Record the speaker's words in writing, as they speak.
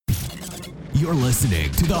You're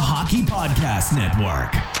listening to the Hockey Podcast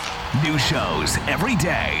Network. New shows every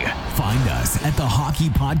day. Find us at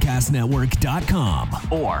thehockeypodcastnetwork.com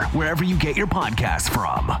or wherever you get your podcasts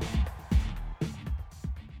from.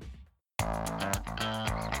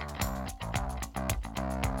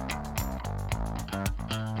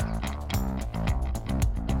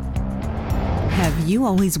 Have you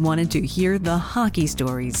always wanted to hear the hockey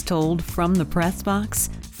stories told from the press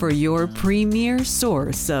box? For your premier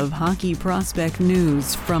source of hockey prospect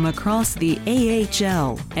news from across the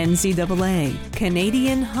AHL, NCAA,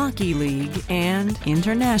 Canadian Hockey League, and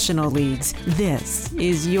international leagues, this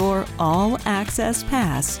is your all-access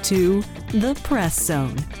pass to The Press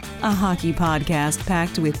Zone, a hockey podcast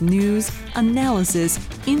packed with news, analysis,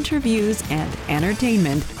 interviews, and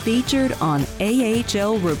entertainment featured on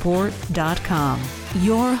AHLReport.com.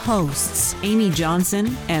 Your hosts, Amy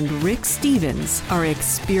Johnson and Rick Stevens, are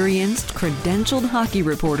experienced, credentialed hockey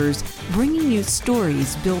reporters bringing you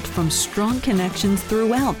stories built from strong connections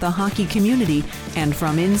throughout the hockey community and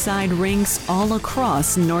from inside rinks all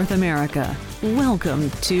across North America. Welcome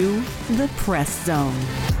to The Press Zone.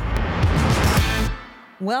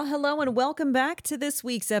 Well, hello and welcome back to this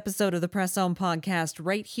week's episode of the Press Zone podcast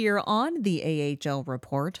right here on the AHL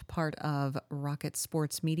Report, part of Rocket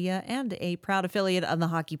Sports Media and a proud affiliate of the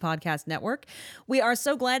Hockey Podcast Network. We are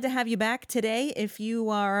so glad to have you back today. If you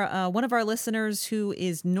are one of our listeners who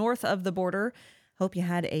is north of the border, hope you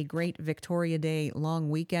had a great Victoria Day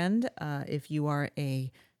long weekend. If you are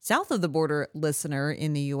a south of the border listener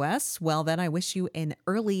in the U.S., well, then I wish you an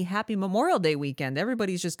early happy Memorial Day weekend.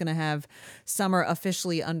 Everybody's just going to have summer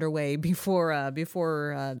officially underway before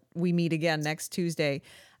we meet again next Tuesday.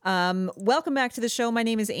 Welcome back to the show. My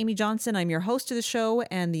name is Amy Johnson. I'm your host of the show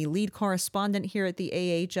and the lead correspondent here at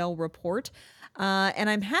the AHL Report. And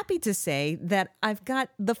I'm happy to say that I've got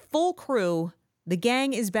the full crew. The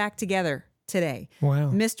gang is back together today. Wow.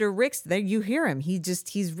 Mr. Ricks, there you hear him.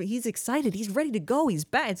 He's excited. He's ready to go. He's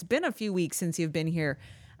back. It's been a few weeks since you've been here.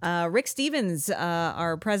 Rick Stevens,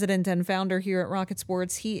 our president and founder here at Rocket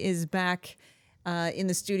Sports, he is back in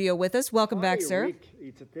the studio with us. Welcome back, sir. Rick.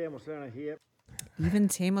 It's Teemu Selänne here. Even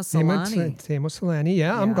Teemu Selänne. Teemu Selänne.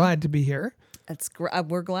 Yeah, I'm glad to be here.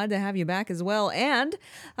 We're glad to have you back as well. And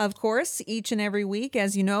of course, each and every week,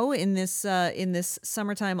 as you know, in this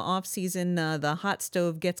summertime off season, the hot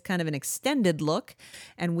stove gets kind of an extended look.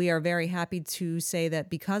 And we are very happy to say that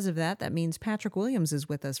because of that, that means Patrick Williams is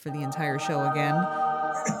with us for the entire show again.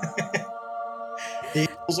 The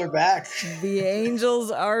Angels are back. The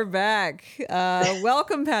Angels are back.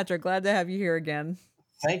 Welcome, Patrick. Glad to have you here again.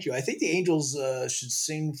 Thank you. I think the Angels should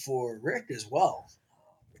sing for Rick as well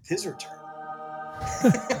with his return.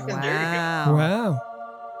 Wow. Wow.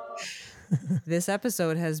 This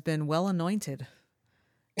episode has been well anointed.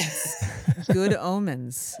 Good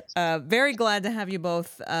omens. Very glad to have you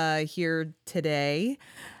both here today.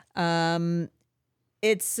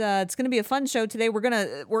 It's going to be a fun show today. We're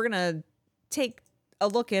gonna take a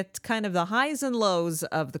look at kind of the highs and lows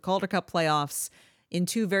of the Calder Cup playoffs in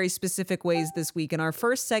two very specific ways this week. In our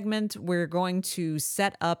first segment, we're going to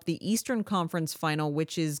set up the Eastern Conference Final,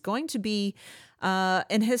 which is going to be a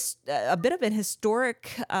bit of an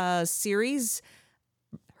historic series.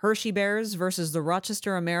 Hershey Bears versus the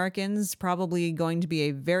Rochester Americans, probably going to be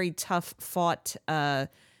a very tough fought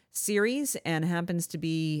series, and happens to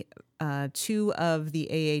be two of the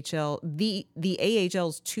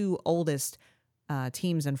AHL's two oldest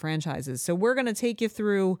teams and franchises. So we're going to take you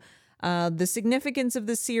through the significance of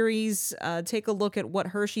the series, take a look at what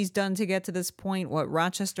Hershey's done to get to this point, what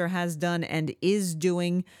Rochester has done and is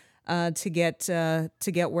doing to get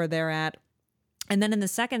where they're at. And then in the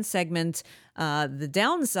second segment, the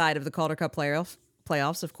downside of the Calder Cup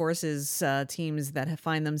playoffs, of course, is teams that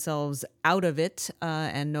find themselves out of it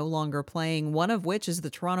and no longer playing, one of which is the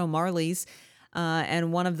Toronto Marlies.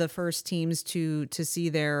 And one of the first teams to see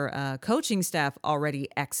their coaching staff already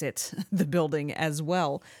exit the building as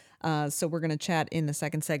well. So we're going to chat in the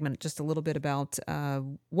second segment just a little bit about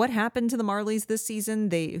what happened to the Marlies this season.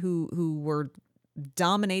 They who were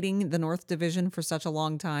dominating the North Division for such a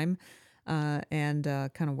long time, and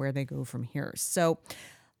kind of where they go from here. So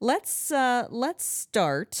let's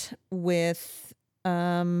start with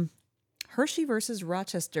Hershey versus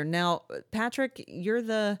Rochester. Now, Patrick,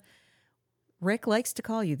 Rick likes to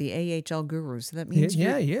call you the AHL guru, so that means he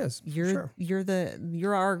is.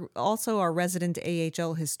 You're also our resident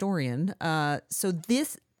AHL historian. So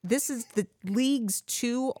this is the league's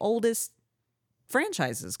two oldest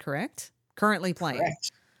franchises, correct? Currently playing.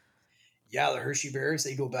 Correct. Yeah, the Hershey Bears,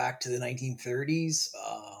 they go back to the 1930s.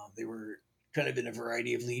 They were kind of in a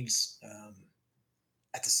variety of leagues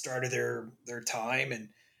at the start of their time, and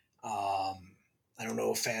I don't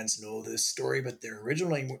know if fans know this story, but their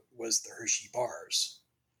original name was the Hershey Bars,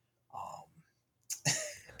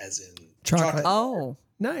 as in Chocolate. Oh.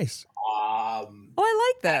 Nice. Oh,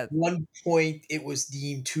 I like that. At one point, it was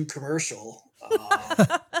deemed too commercial,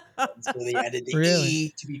 so they added the Really?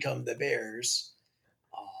 E to become the Bears.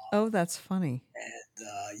 Oh, that's funny. And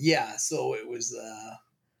yeah, so it was.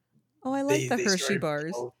 Oh, I like the they Hershey started,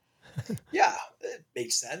 bars. Yeah, it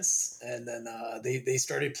makes sense. And then they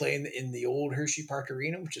started playing in the old Hershey Park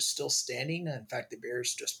Arena, which is still standing. In fact, the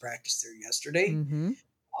Bears just practiced there yesterday. Mm-hmm.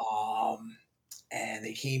 And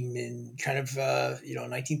they came in kind of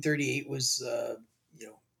 1938 was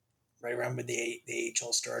right around when the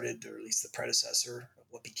AHL started, or at least the predecessor of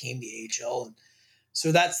what became the AHL. And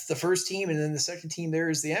so that's the first team, and then the second team there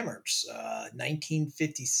is the Emerks.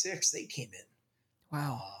 1956 they came in.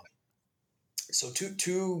 Wow. So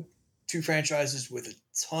two franchises with a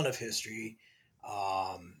ton of history.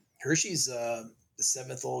 Hershey's the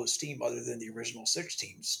seventh oldest team, other than the original six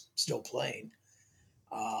teams still playing.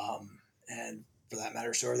 And for that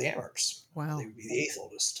matter, so are the Emerks. Wow. They would be the eighth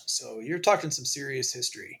oldest. So you're talking some serious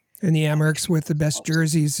history. And the Emerks with the best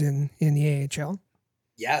jerseys in the AHL,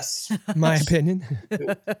 Yes. my opinion.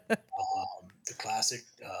 The classic,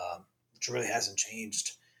 which really hasn't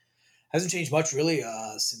changed much really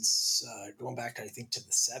since going back, I think, to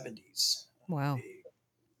the 70s. Wow. They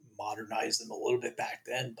modernized them a little bit back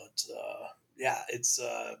then, but yeah, it's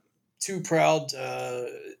two proud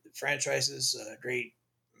franchises, great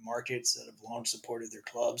markets that have long supported their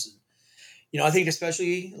clubs. And I think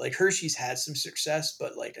especially like Hershey's had some success,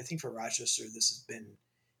 but like I think for Rochester this has been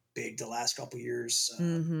big the last couple of years.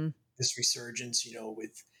 Mm-hmm. This resurgence,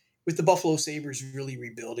 with the Buffalo Sabres really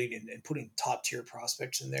rebuilding and putting top tier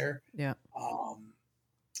prospects in there. Yeah.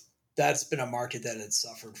 That's been a market that had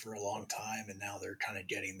suffered for a long time, and now they're kind of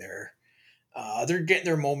getting their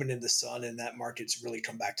moment in the sun, and that market's really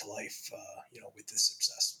come back to life, with this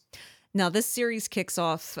success. Now, this series kicks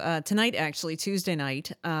off tonight, actually, Tuesday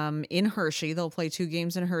night, in Hershey. They'll play 2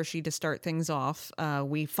 games in Hershey to start things off.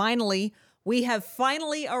 We have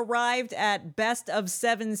finally arrived at best of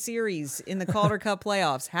 7 series in the Calder Cup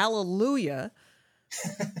playoffs. Hallelujah.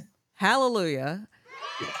 Hallelujah.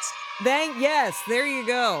 Yes. Yes, there you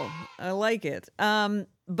go. I like it.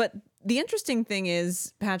 But the interesting thing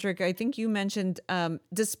is, Patrick, I think you mentioned,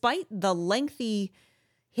 despite the lengthy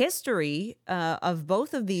history of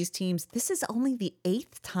both of these teams, this is only the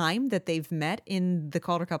 8th time that they've met in the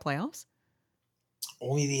Calder Cup playoffs.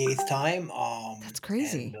 Only the 8th time. That's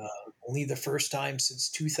crazy. And, only the first time since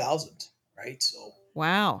 2000, right? So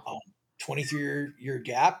wow, 23-year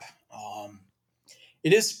gap.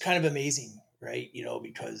 It is kind of amazing, right?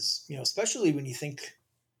 Because especially when you think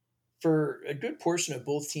for a good portion of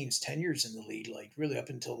both teams' tenures in the league, like really up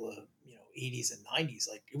until the 80s and 90s,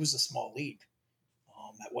 like it was a small league.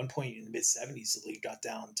 At one point in the mid 70s, the league got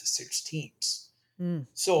down to 6 teams.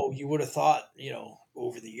 So you would have thought,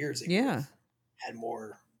 over the years, they would have had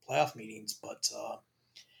more playoff meetings, but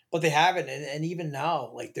they haven't. And even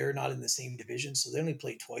now, like they're not in the same division, so they only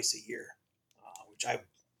play twice a year, which I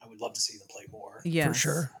would love to see them play more. Yes. For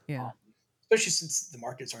sure. Yeah. Especially since the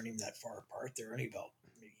markets aren't even that far apart. They're only about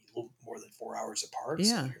maybe a little more than 4 hours apart. Yeah.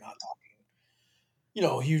 So you're not talking,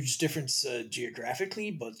 huge difference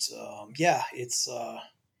geographically, but yeah, it's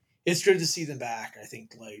good to see them back. I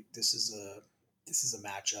think like this is a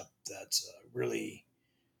matchup that really,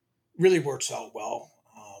 really works out well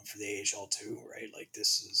for the AHL too, right? Like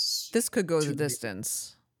this could go the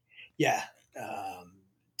distance. Yeah.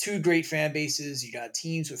 2 great fan bases. You got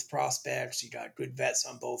teams with prospects. You got good vets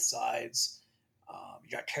on both sides. You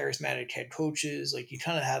got charismatic head coaches. Like you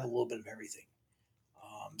kind of have a little bit of everything.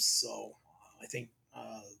 So I think,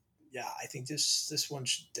 I think this one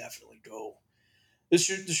should definitely go. This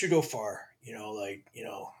should go far. I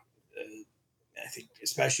think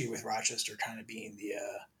especially with Rochester kind of being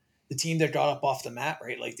the team that got up off the mat,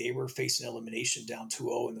 right? Like they were facing elimination down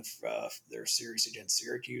 2-0 in their series against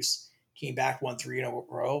Syracuse. Came back, won 3 in a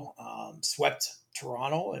row, swept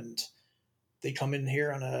Toronto, and they come in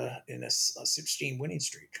here on a 6-game winning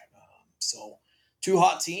streak. So 2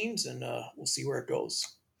 hot teams, and we'll see where it goes.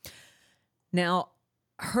 Now,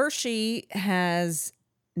 Hershey has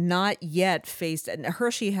not yet faced.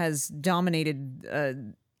 Hershey has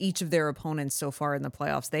dominated each of their opponents so far in the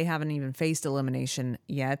playoffs. They haven't even faced elimination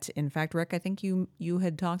yet. In fact, Rick, I think you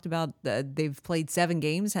had talked about they've played 7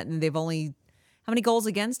 games and they've only. How many goals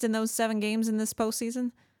against in those 7 games in this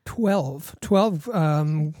postseason? 12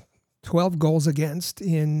 goals against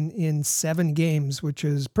in 7 games, which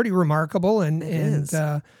is pretty remarkable. And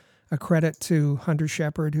a credit to Hunter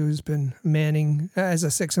Shepard, who's been manning as a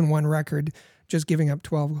 6-1 record just giving up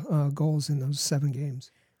 12 goals in those 7 games.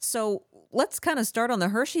 So let's kind of start on the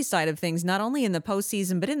Hershey side of things. Not only in the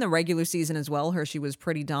postseason, but in the regular season as well, Hershey was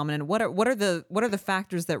pretty dominant. What are the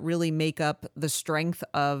factors that really make up the strength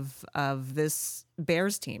of this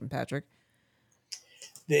Bears team, Patrick?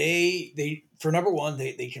 They for number one,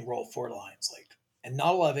 they can roll 4 lines, and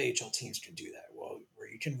not a lot of AHL teams can do that. Well, where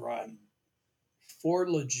you can run 4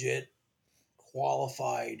 legit,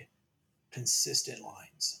 qualified, consistent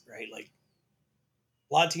lines, right? Like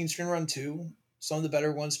a lot of teams can run 2. Some of the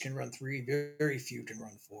better ones can run 3. Very, very few can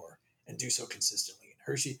run 4 and do so consistently. And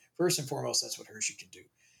Hershey, first and foremost, that's what Hershey can do.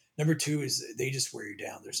 Number 2 is they just wear you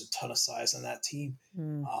down. There's a ton of size on that team.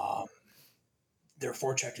 Their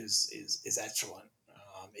forecheck is excellent.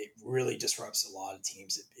 It really disrupts a lot of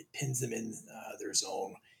teams. It pins them in their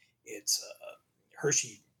zone. It's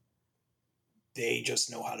Hershey. They just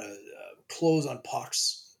know how to close on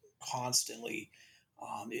pucks constantly.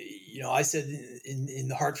 I said in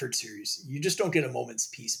the Hartford series, you just don't get a moment's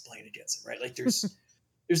peace playing against them, right? Like there's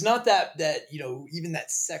not that even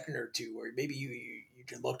that second or two where maybe you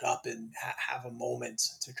can look up and have a moment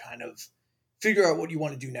to kind of figure out what you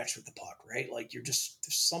want to do next with the puck, right? Like there's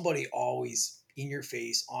somebody always in your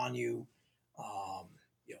face on you.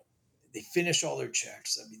 They finish all their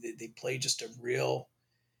checks. I mean, they play just a real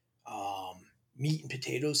meat and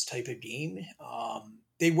potatoes type of game.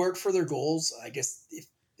 They work for their goals. I guess if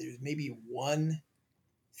there's maybe one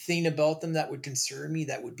thing about them that would concern me,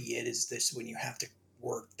 that would be it, is this: when you have to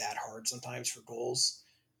work that hard sometimes for goals,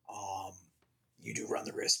 you do run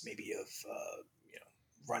the risk maybe of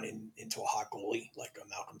running into a hot goalie like a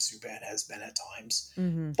Malcolm Subban has been at times.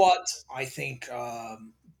 Mm-hmm. But I think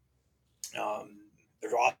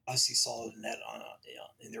they're obviously solid in net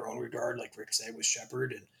in their own regard, like Rick said with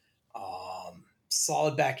Shepherd, and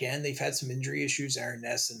solid back end. They've had some injury issues. Aaron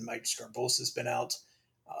Ness and Mike Scarbosa has been out.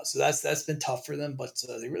 So that's been tough for them, but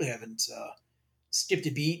they really haven't skipped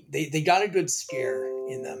a beat. They got a good scare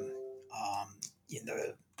in them in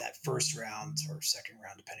that first round or second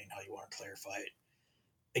round, depending how you want to clarify it,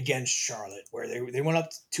 against Charlotte, where they went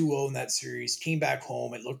up 2-0 in that series, came back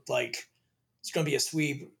home. It looked like it's going to be a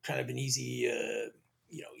sweep, kind of an easy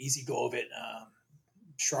go of it.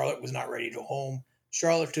 Charlotte was not ready to home.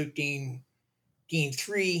 Charlotte took game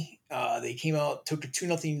 3. They came out, took a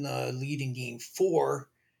 2-0 lead in game 4.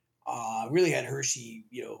 Really had Hershey,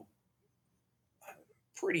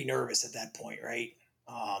 pretty nervous at that point, right?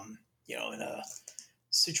 In a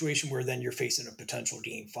situation where then you're facing a potential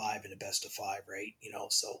game 5 in a best of 5, right?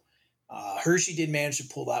 So Hershey did manage to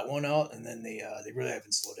pull that one out, and then they really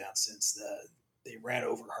haven't slowed down since. They ran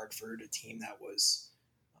over Hartford, a team that was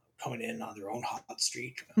coming in on their own hot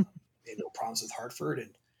streak. They had no problems with Hartford,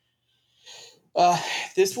 and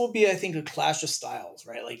this will be, I think, a clash of styles,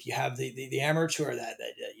 right? Like you have the amateur that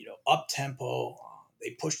up tempo,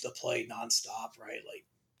 they push the play nonstop, right? Like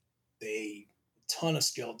they ton of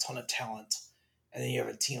skill, ton of talent, and then you have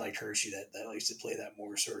a team like Hershey that likes to play that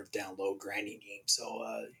more sort of down low grinding game. So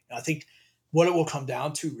I think what it will come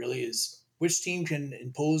down to really is which team can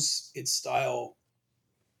impose its style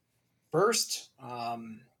first,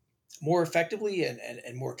 more effectively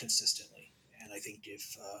and more consistently. And I think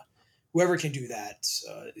if whoever can do that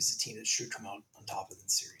is the team that should come out on top of the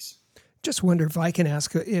series. Just wonder if I can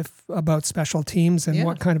ask about special teams and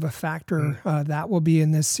what kind of a factor that will be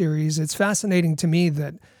in this series. It's fascinating to me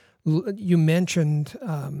that you mentioned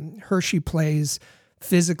Hershey plays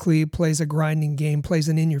physically, plays a grinding game, plays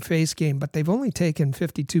an in-your-face game, but they've only taken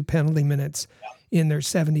 52 penalty minutes in their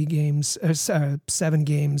 7 games.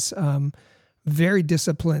 Very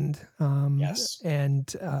disciplined. Yes.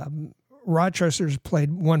 And Rochester's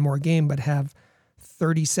played 1 more game, but have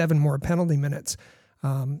 37 more penalty minutes.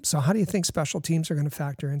 So how do you think special teams are going to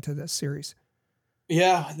factor into this series?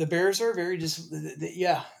 Yeah, the Bears are very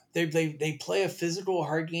they play a physical,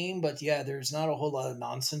 hard game, but there's not a whole lot of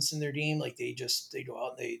nonsense in their game. Like they go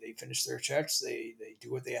out, they finish their checks, they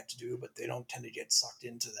do what they have to do, but they don't tend to get sucked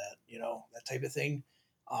into that, that type of thing.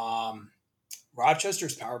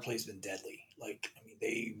 Rochester's power play has been deadly.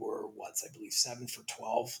 They were I believe 7 for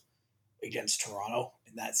 12 against Toronto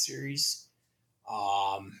in that series.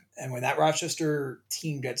 And when that Rochester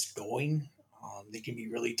team gets going, they can be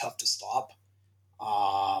really tough to stop.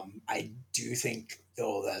 I do think,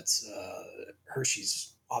 though, that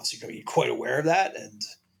Hershey's obviously going to be quite aware of that, and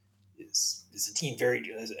is a team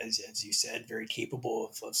very, as you said, very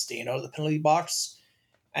capable of staying out of the penalty box.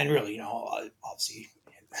 And really, obviously,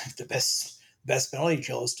 the best penalty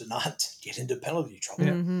kill is to not get into penalty trouble.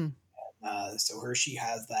 Mm-hmm. So Hershey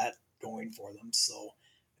has that going for them. So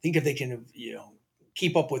I think if they can,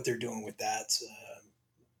 keep up what they're doing with that,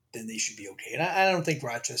 then they should be okay. And I don't think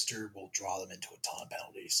Rochester will draw them into a ton of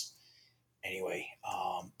penalties anyway.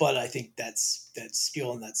 But I think that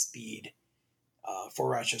skill and that speed for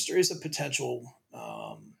Rochester is a potential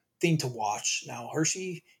thing to watch. Now,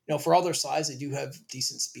 Hershey, for all their size, they do have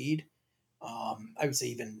decent speed. I would say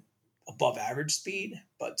even above average speed,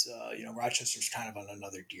 but Rochester's kind of on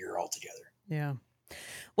another gear altogether. Yeah.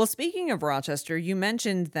 Well, speaking of Rochester, you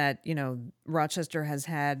mentioned that, Rochester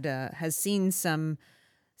has seen some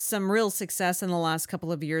real success in the last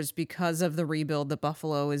couple of years because of the rebuild that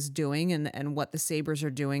Buffalo is doing and what the Sabres are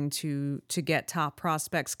doing to get top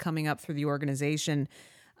prospects coming up through the organization.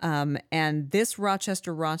 And this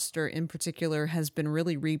Rochester roster in particular has been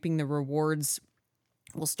really reaping the rewards.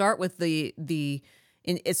 We'll start with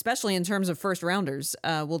especially in terms of first rounders.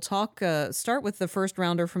 We'll start with the first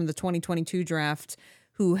rounder from the 2022 draft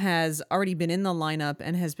who has already been in the lineup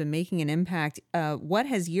and has been making an impact. What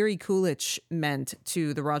has Jiri Kulich meant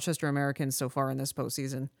to the Rochester Americans so far in this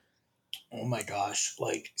postseason? Oh my gosh.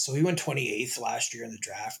 So he went 28th last year in the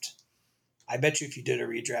draft. I bet you if you did a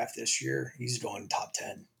redraft this year, he's going top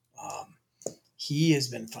 10. He has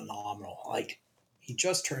been phenomenal. He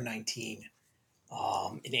just turned 19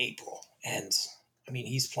 in April. And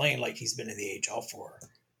he's playing like he's been in the AHL for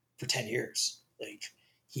 10 years.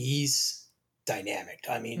 He's dynamic.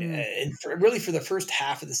 And for the first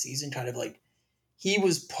half of the season, kind of he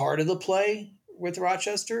was part of the play with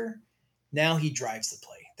Rochester. Now he drives the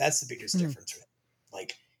play. That's the biggest difference.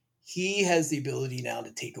 He has the ability now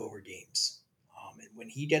to take over games. And when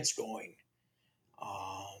he gets going,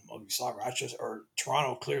 we saw Rochester or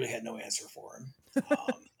Toronto clearly had no answer for him.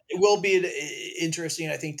 It will be interesting,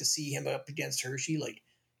 I think, to see him up against Hershey.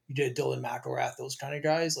 You did Dylan McElrath, those kind of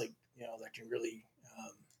guys, that can really,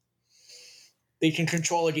 they can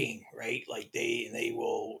control a game, right? They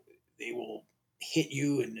will hit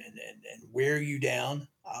you and wear you down.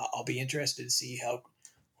 I'll be interested to see how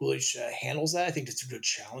Kulich handles that. I think it's a good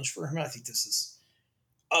challenge for him. I think this is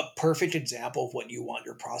a perfect example of what you want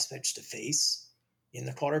your prospects to face in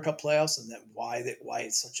the Calder Cup playoffs, and why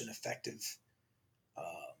it's such an effective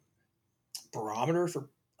barometer for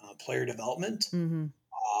player development. Mm-hmm.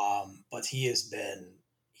 But he has been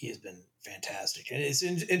fantastic, and it's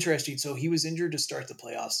interesting. So he was injured to start the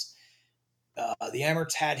playoffs. The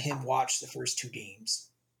Amerks had him watch the first two games,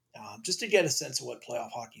 just to get a sense of what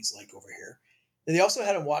playoff hockey is like over here. And they also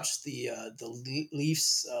had him watch the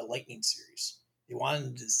Leafs Lightning series. They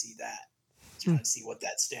wanted to see that, trying to see what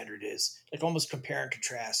that standard is, almost compare and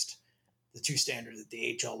contrast the two standards at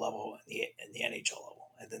the AHL level and the NHL level.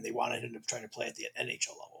 And then they wanted him to try to play at the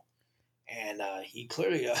NHL level. And he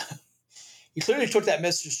clearly took that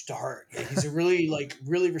message to heart. He's a really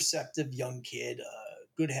receptive young kid,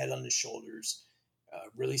 good head on his shoulders,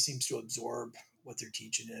 really seems to absorb what they're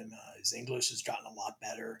teaching him. His English has gotten a lot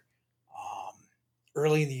better.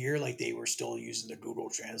 Early in the year, they were still using the Google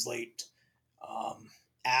Translate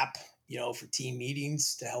app, for team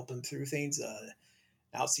meetings to help him through things.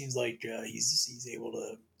 Now it seems like he's able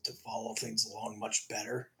to follow things along much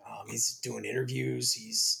better. He's doing interviews.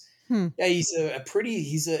 He's a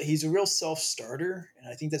real self-starter, and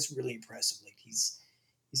I think that's really impressive. He's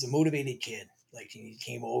a motivated kid. He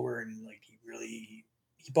came over and he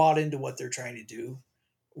bought into what they're trying to do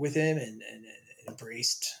with him and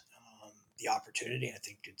embraced the opportunity. I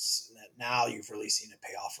think it's that now you've really seen it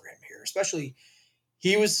pay off for him here. Especially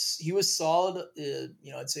he was solid,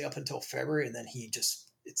 I'd say up until February, and then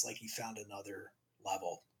it's like he found another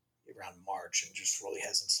level around March and just really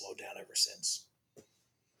hasn't slowed down ever since.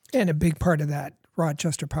 And a big part of that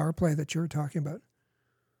Rochester power play that you were talking about.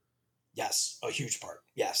 Yes, a huge part.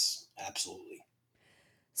 Yes, absolutely.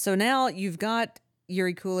 So now you've got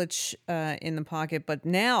Jiri Kulich in the pocket, but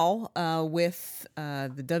now with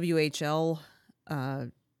the WHL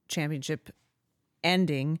championship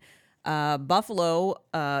ending, Buffalo,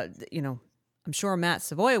 I'm sure Matt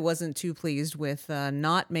Savoy wasn't too pleased with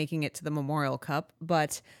not making it to the Memorial Cup,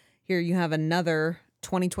 but here you have another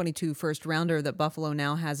 2022 first rounder that Buffalo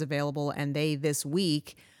now has available, and they this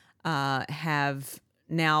week have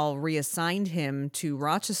now reassigned him to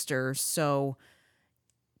Rochester. So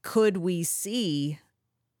could we see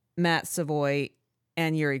Matt Savoy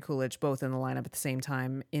and Jiri Kulich both in the lineup at the same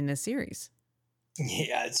time in this series?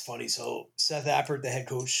 Yeah, it's funny. So Seth Appert, the head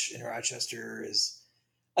coach in Rochester,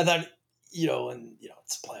 I thought,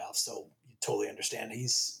 it's playoffs, so you totally understand.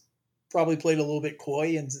 He's probably played a little bit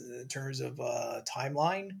coy in terms of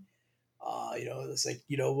timeline. It's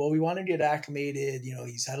we want to get acclimated.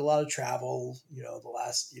 He's had a lot of travel, the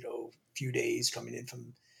last, few days coming in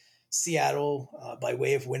from Seattle by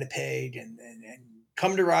way of Winnipeg and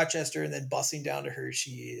come to Rochester and then busing down to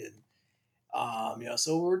Hershey.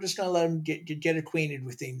 So we're just going to let him get acquainted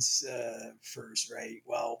with things first, right?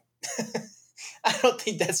 Well, I don't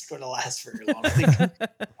think that's going to last very long. I think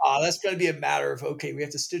that's going to be a matter of, okay, we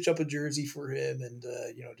have to stitch up a jersey for him and,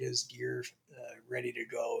 get his gear ready to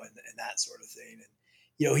go and that sort of thing.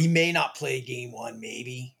 And, he may not play game 1,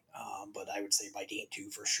 maybe, but I would say by game 2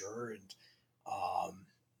 for sure. And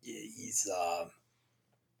he's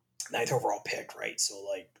 9th overall pick, right? So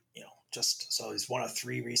so he's one of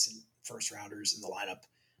 3 recent first rounders in the lineup,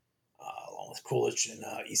 along with Kulich and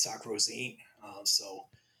Isak Rosén. So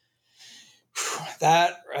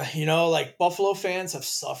that, Buffalo fans have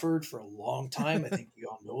suffered for a long time. I think we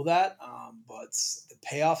all know that. But the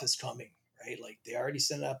payoff is coming, right? Like they already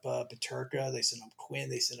sent up Peterka, they sent up Quinn,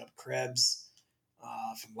 they sent up Krebs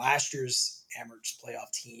from last year's Amherst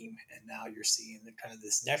playoff team. And now you're seeing kind of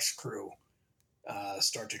this next crew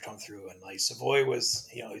start to come through. And like Savoy was,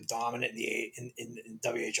 dominant in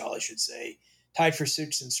WHL, I should say, tied for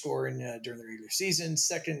 6th in scoring during the regular season,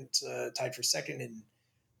 tied for second in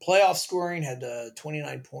playoff scoring, had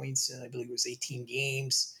 29 points in, I believe it was 18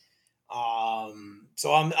 games.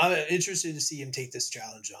 So I'm interested to see him take this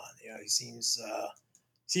challenge on. He seems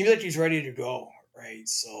like he's ready to go, right?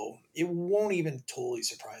 So it won't even totally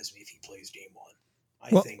surprise me if he plays game 1.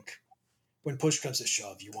 I think when push comes to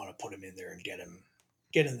shove, you want to put him in there and get him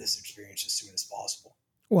this experience as soon as possible.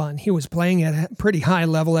 Well, and he was playing at a pretty high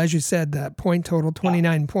level, as you said, that point total,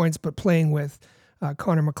 29 points, but playing with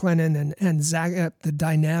Connor McLennan and Zach, the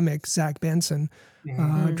dynamic Zach Benson,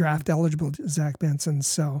 draft eligible Zach Benson.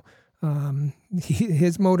 So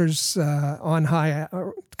his motor's on high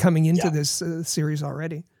coming into this series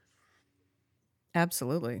already.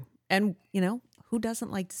 Absolutely. And, who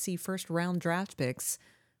doesn't like to see first round draft picks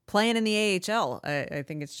playing in the AHL? I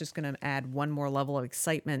think it's just going to add one more level of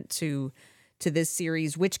excitement to this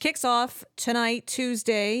series, which kicks off tonight,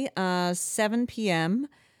 Tuesday, 7 p.m.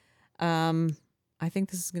 I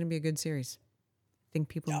think this is going to be a good series. I think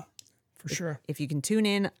people, for sure. If you can tune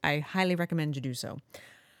in, I highly recommend you do so.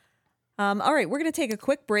 All right, we're going to take a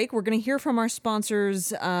quick break. We're going to hear from our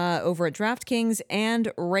sponsors over at DraftKings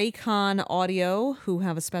and Raycon Audio, who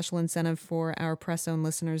have a special incentive for our Press Zone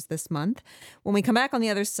listeners this month. When we come back on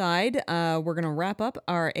the other side, we're going to wrap up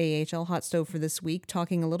our AHL Hot Stove for this week,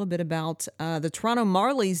 talking a little bit about the Toronto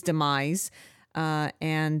Marlies' demise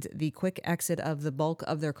and the quick exit of the bulk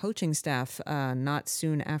of their coaching staff not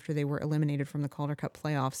soon after they were eliminated from the Calder Cup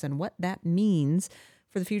playoffs, and what that means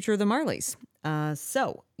for the future of the Marlies.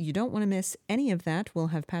 So you don't want to miss any of that. We'll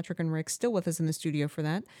have Patrick and Rick still with us in the studio for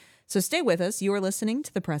that. So stay with us. You are listening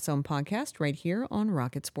to the Press Zone podcast right here on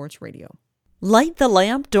Rocket Sports Radio. Light the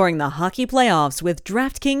lamp during the hockey playoffs with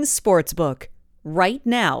DraftKings Sportsbook. Right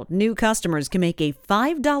now, new customers can make a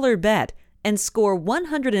 $5 bet and score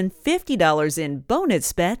 $150 in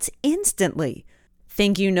bonus bets instantly.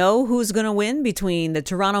 Think you know who's going to win between the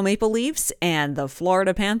Toronto Maple Leafs and the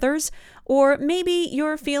Florida Panthers? Or maybe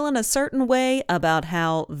you're feeling a certain way about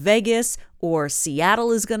how Vegas or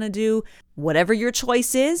Seattle is going to do. Whatever your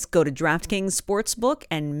choice is, go to DraftKings Sportsbook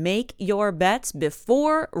and make your bets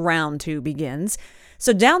before round 2 begins.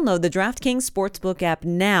 So download the DraftKings Sportsbook app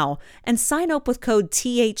now and sign up with code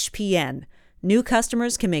THPN. New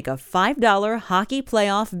customers can make a $5 hockey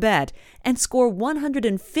playoff bet and score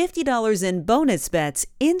 $150 in bonus bets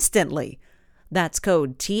instantly. That's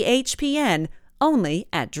code THPN only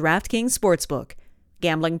at DraftKings Sportsbook.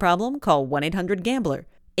 Gambling problem? Call 1-800-GAMBLER.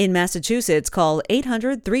 In Massachusetts, call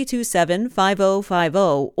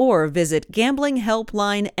 800-327-5050 or visit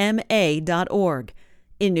gamblinghelplinema.org.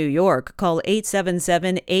 In New York, call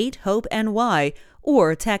 877-8-HOPE-NY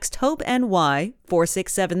or text HOPE-NY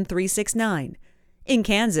 467-369. In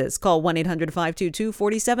Kansas, call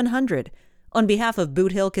 1-800-522-4700. On behalf of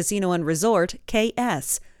Boot Hill Casino and Resort,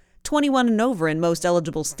 KS. 21 and over in most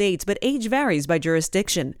eligible states, but age varies by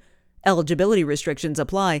jurisdiction. Eligibility restrictions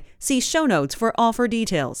apply. See show notes for offer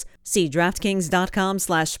details. See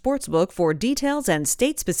DraftKings.com/sportsbook for details and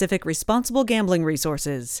state-specific responsible gambling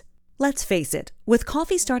resources. Let's face it, with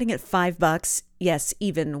coffee starting at $5, yes,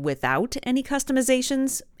 even without any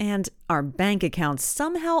customizations, and our bank accounts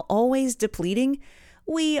somehow always depleting,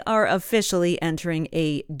 we are officially entering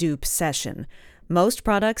a dupe session. Most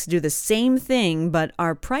products do the same thing but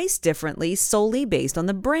are priced differently solely based on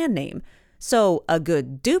the brand name. So a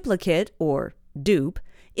good duplicate, or dupe,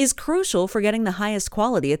 is crucial for getting the highest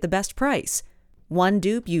quality at the best price. One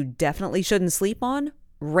dupe you definitely shouldn't sleep on?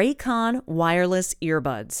 Raycon wireless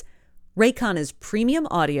earbuds. Raycon is premium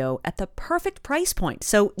audio at the perfect price point,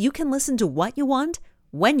 so you can listen to what you want,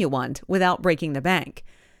 when you want, without breaking the bank.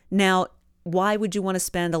 Now, Why would you want to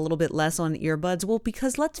spend a little bit less on earbuds? Well,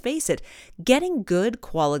 because let's face it, getting good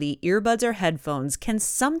quality earbuds or headphones can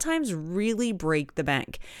sometimes really break the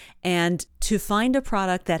bank. And to find a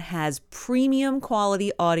product that has premium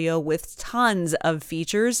quality audio with tons of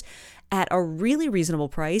features at a really reasonable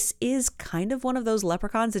price is kind of one of those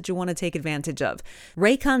leprechauns that you want to take advantage of.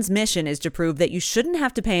 Raycon's mission is to prove that you shouldn't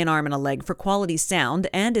have to pay an arm and a leg for quality sound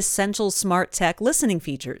and essential smart tech listening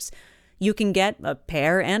features. You can get a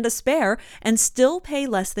pair and a spare and still pay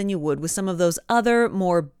less than you would with some of those other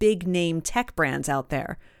more big-name tech brands out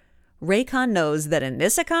there. Raycon knows that in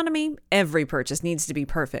this economy, every purchase needs to be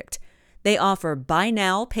perfect. They offer buy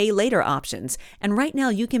now, pay later options, and right now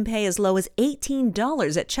you can pay as low as $18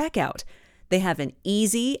 at checkout. They have an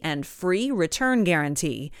easy and free return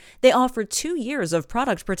guarantee. They offer 2 years of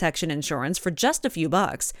product protection insurance for just a few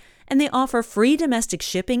bucks, and they offer free domestic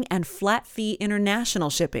shipping and flat fee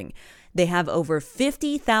international shipping. They have over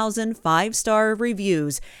 50,000 five-star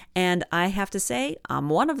reviews, and I have to say, I'm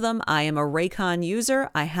one of them. I am a Raycon user.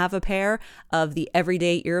 I have a pair of the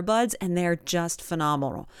everyday earbuds, and they're just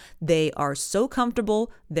phenomenal. They are so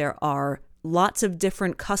comfortable. There are lots of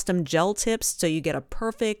different custom gel tips, so you get a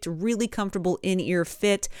perfect, really comfortable in-ear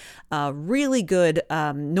fit, really good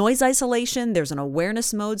noise isolation. There's an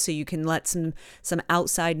awareness mode, so you can let some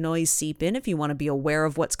outside noise seep in if you want to be aware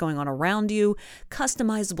of what's going on around you.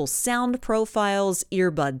 Customizable sound profiles,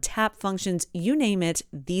 earbud tap functions, you name it,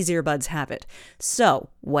 these earbuds have it. So,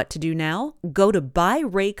 what to do now? Go to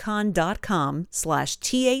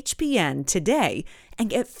buyraycon.com/THPN today and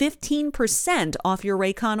get 15% off your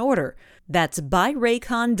Raycon order. That's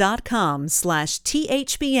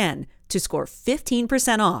buyraycon.com/THPN to score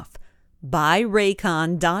 15% off.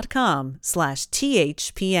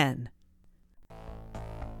 buyraycon.com/THPN.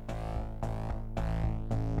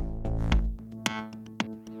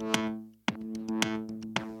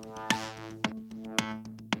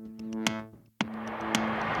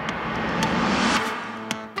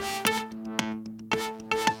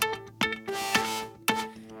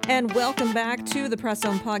 And welcome back to the Press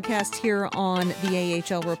Zone podcast here on the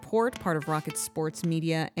AHL Report, part of Rocket Sports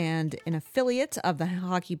Media and an affiliate of the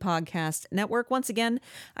Hockey Podcast Network. Once again,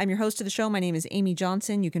 I'm your host of the show. My name is Amy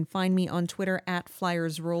Johnson. You can find me on Twitter at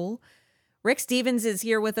FlyersRoll. Rick Stevens is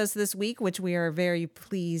here with us this week, which we are very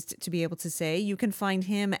pleased to be able to say. You can find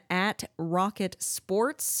him at Rocket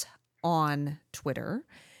Sports on Twitter.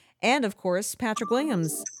 And, of course, Patrick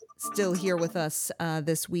Williams still here with us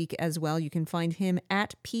this week as well. You can find him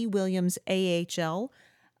at PWilliamsAHL.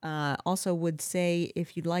 Also would say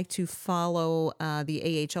if you'd like to follow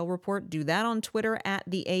the AHL Report, do that on Twitter at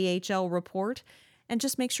the AHL Report. And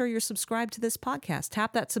just make sure you're subscribed to this podcast.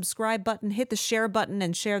 Tap that subscribe button, hit the share button,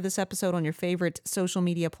 and share this episode on your favorite social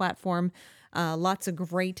media platform. Lots of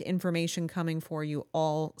great information coming for you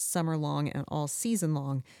all summer long and all season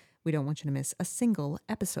long. We don't want you to miss a single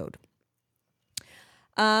episode.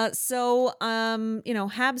 Habs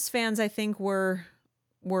fans, I think were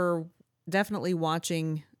definitely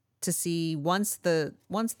watching to see once the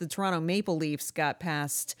Toronto Maple Leafs got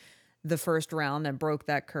past the first round and broke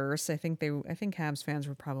that curse. I think Habs fans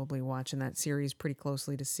were probably watching that series pretty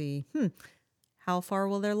closely to see, how far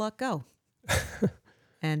will their luck go?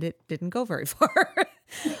 And it didn't go very far.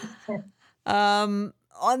 On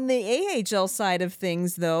the AHL side of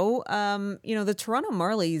things, though, the Toronto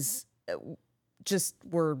Marlies just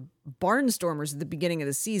were barnstormers at the beginning of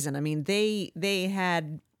the season. I mean, they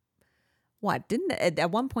had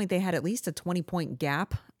at one point they had at least a 20-point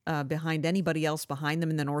gap behind anybody else behind them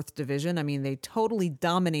in the North Division. I mean, they totally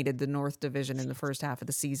dominated the North Division in the first half of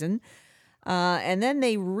the season. And then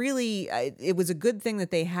they really, it was a good thing that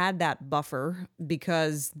they had that buffer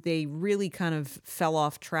because they really kind of fell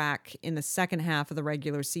off track in the second half of the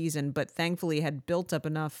regular season, but thankfully had built up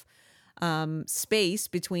enough space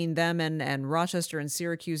between them and Rochester and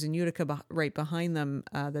Syracuse and Utica right behind them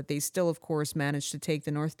that they still, of course, managed to take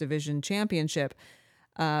the North Division championship,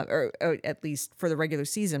 or at least for the regular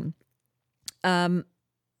season.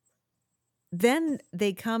 Then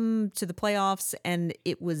they come to the playoffs, and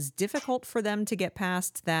it was difficult for them to get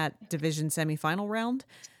past that division semifinal round.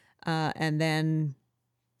 And then,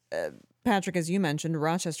 Patrick, as you mentioned,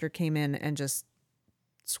 Rochester came in and just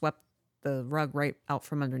swept the rug right out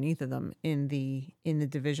from underneath of them in the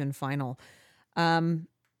division final.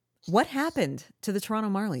 What happened to the Toronto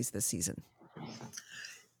Marlies this season?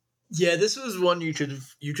 Yeah, this was one you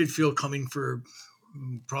could feel coming for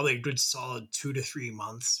probably a good solid 2 to 3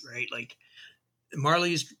 months, right? Like the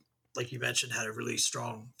Marlies, like you mentioned, had a really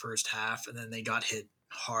strong first half, and then they got hit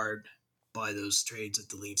hard by those trades that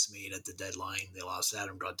the Leafs made at the deadline. They lost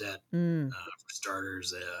Adam Gaudette for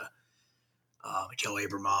starters, Mikhail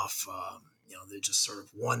Abramov, they just sort of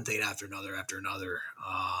one thing after another after another.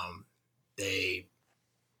 They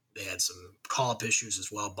had some call-up issues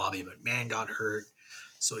as well. Bobby McMahon got hurt.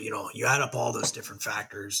 So, you add up all those different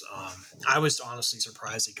factors. I was honestly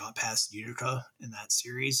surprised they got past Utica in that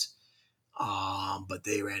series. But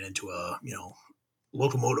they ran into a,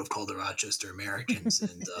 locomotive called the Rochester Americans.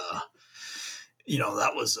 And,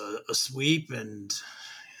 that was a sweep, and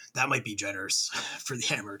that might be generous for the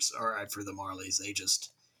Hammers or for the Marlies.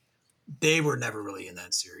 They were never really in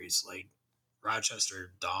that series. Like,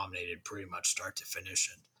 Rochester dominated pretty much start to finish.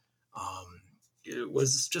 And it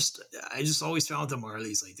was I just always found the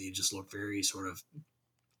Marlies, like, they just looked very sort of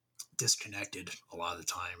disconnected a lot of the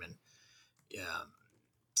time. And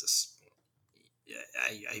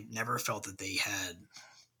I never felt that they had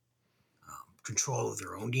control of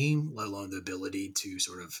their own game, let alone the ability to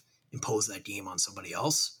sort of impose that game on somebody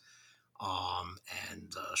else.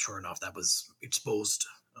 And sure enough, that was exposed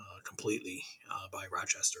completely by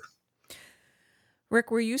Rochester.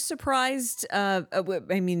 Rick, were you surprised?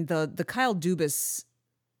 The Kyle Dubas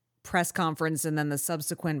press conference and then the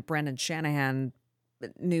subsequent Brendan Shanahan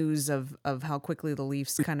news of how quickly the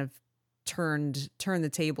Leafs kind of turned the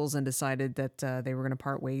tables and decided that they were going to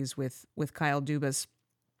part ways with Kyle Dubas.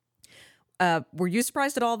 Were you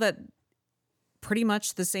surprised at all that pretty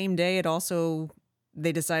much the same day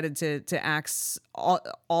they decided to axe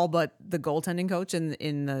all but the goaltending coach in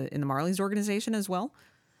the Marlies organization as well?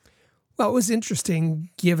 Well, it was interesting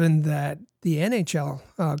given that the NHL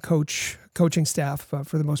coaching staff,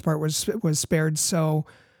 for the most part, was spared. So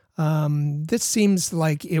this seems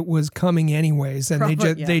like it was coming anyways, and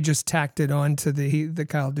they just tacked it on to the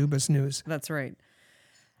Kyle Dubas news. That's right.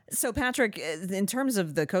 So, Patrick, in terms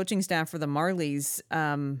of the coaching staff for the Marlies,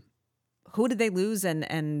 who did they lose,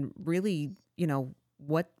 and really,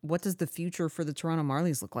 what does the future for the Toronto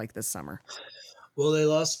Marlies look like this summer? Well, they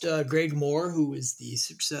lost Greg Moore, who was the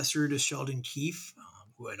successor to Sheldon Keefe,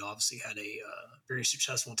 who had obviously had a very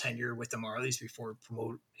successful tenure with the Marlies before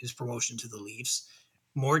his promotion to the Leafs.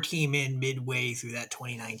 Moore came in midway through that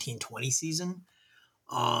 2019-20 season.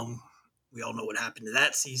 We all know what happened to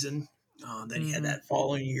that season. Then he had that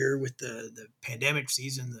following year with the pandemic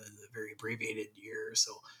season, the very abbreviated year.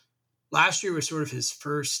 So last year was sort of his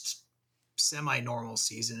first semi-normal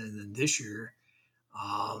season, and then this year,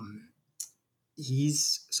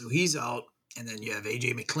 he's out. And then you have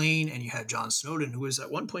AJ McLean and you have John Snowden, who was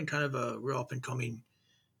at one point kind of a real up-and-coming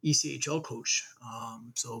ECHL coach.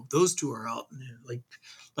 So those two are out. And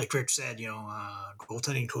like Rick said,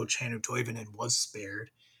 goaltending coach Hannu Toivonen was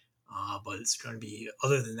spared. But it's going to be,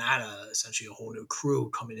 other than that, essentially a whole new crew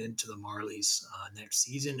coming into the Marlies next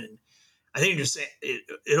season. And I think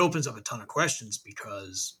it opens up a ton of questions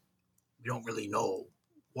because we don't really know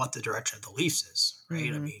what the direction of the Leafs is, right?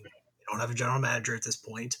 Mm-hmm. I mean, we don't have a general manager at this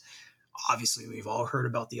point. Obviously, we've all heard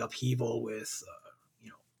about the upheaval with,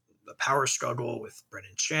 the power struggle with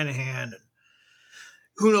Brendan Shanahan, and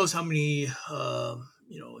who knows how many,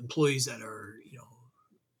 employees that are,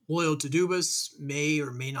 loyal to Dubas may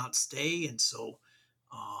or may not stay. And so,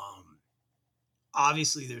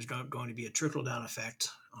 obviously, there's going to be a trickle-down effect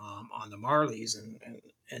on the Marlies.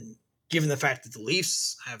 And given the fact that the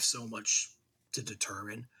Leafs have so much to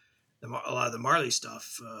determine, a lot of the Marley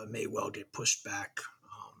stuff may well get pushed back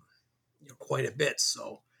quite a bit.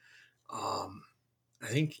 So I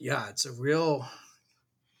think, it's a real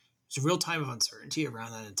time of uncertainty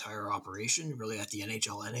around that entire operation, really at the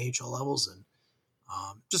NHL, NHL levels. And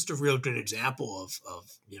just a real good example of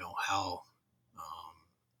how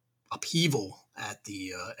upheaval at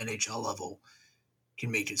the NHL level can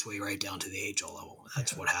make its way right down to the AHL level.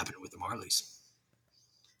 That's what happened with the Marlies.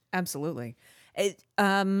 Absolutely.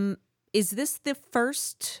 Is this the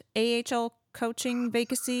first AHL coaching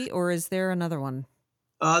vacancy, or is there another one?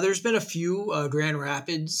 There's been a few. Grand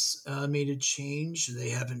Rapids made a change. They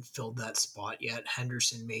haven't filled that spot yet.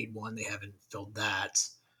 Henderson made one. They haven't filled that.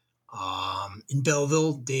 In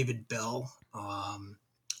Belleville, David Bell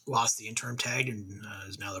lost the interim tag and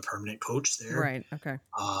is now the permanent coach there. Right. Okay.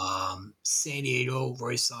 San Diego,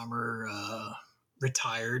 Roy Sommer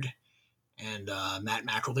retired, and Matt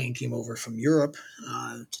McElvain came over from Europe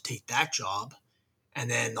to take that job. And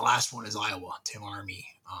then the last one is Iowa. Tim Army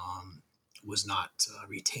was not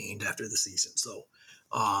retained after the season. So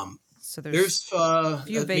there's a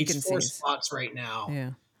few vacancies. 4 spots right now.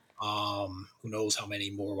 Yeah. Who knows how many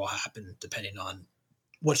more will happen depending on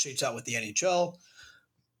what shapes out with the NHL.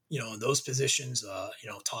 In those positions,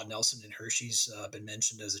 Todd Nelson and Hershey's been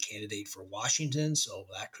mentioned as a candidate for Washington, so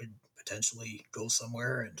that could potentially go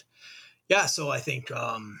somewhere. And so I think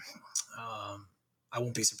I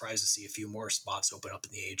won't be surprised to see a few more spots open up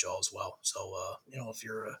in the AHL as well. So if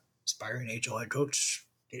you're a aspiring HL head coach,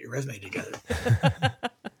 get your resume together.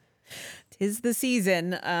 'Tis the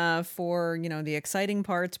season for, the exciting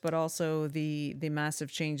parts, but also the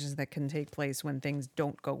massive changes that can take place when things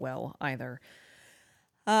don't go well either.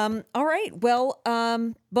 All right. Well,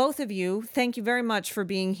 both of you, thank you very much for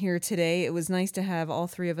being here today. It was nice to have all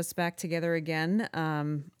three of us back together again.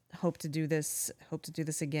 Hope to do this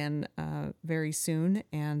again very soon,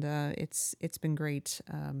 and it's been great.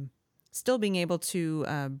 Still being able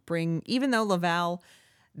to bring, even though Laval,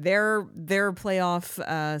 their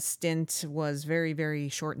playoff stint was very, very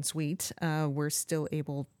short and sweet, we're still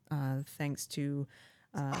able, thanks to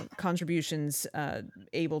contributions,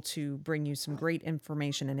 able to bring you some great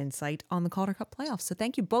information and insight on the Calder Cup playoffs. So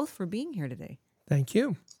thank you both for being here today. Thank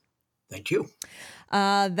you. Thank you.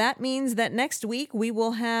 That means that next week we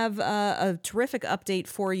will have a terrific update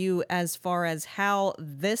for you as far as how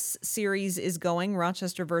this series is going,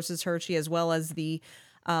 Rochester versus Hershey, as well as the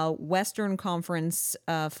Western Conference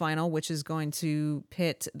final, which is going to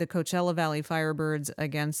pit the Coachella Valley Firebirds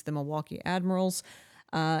against the Milwaukee Admirals.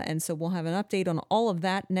 And so we'll have an update on all of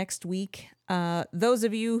that next week. Those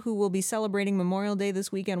of you who will be celebrating Memorial Day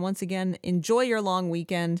this weekend, once again, enjoy your long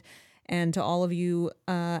weekend. And to all of you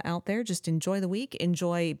out there, just enjoy the week.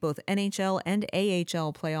 Enjoy both NHL and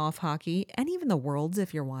AHL playoff hockey, and even the Worlds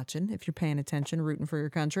if you're watching, if you're paying attention, rooting for your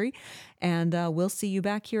country. And we'll see you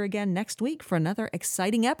back here again next week for another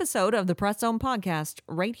exciting episode of the Press Zone podcast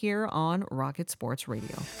right here on Rocket Sports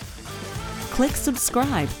Radio. Click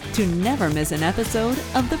subscribe to never miss an episode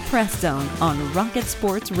of the Press Zone on Rocket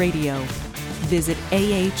Sports Radio. Visit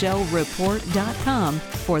ahlreport.com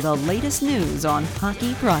for the latest news on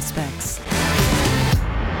hockey prospects.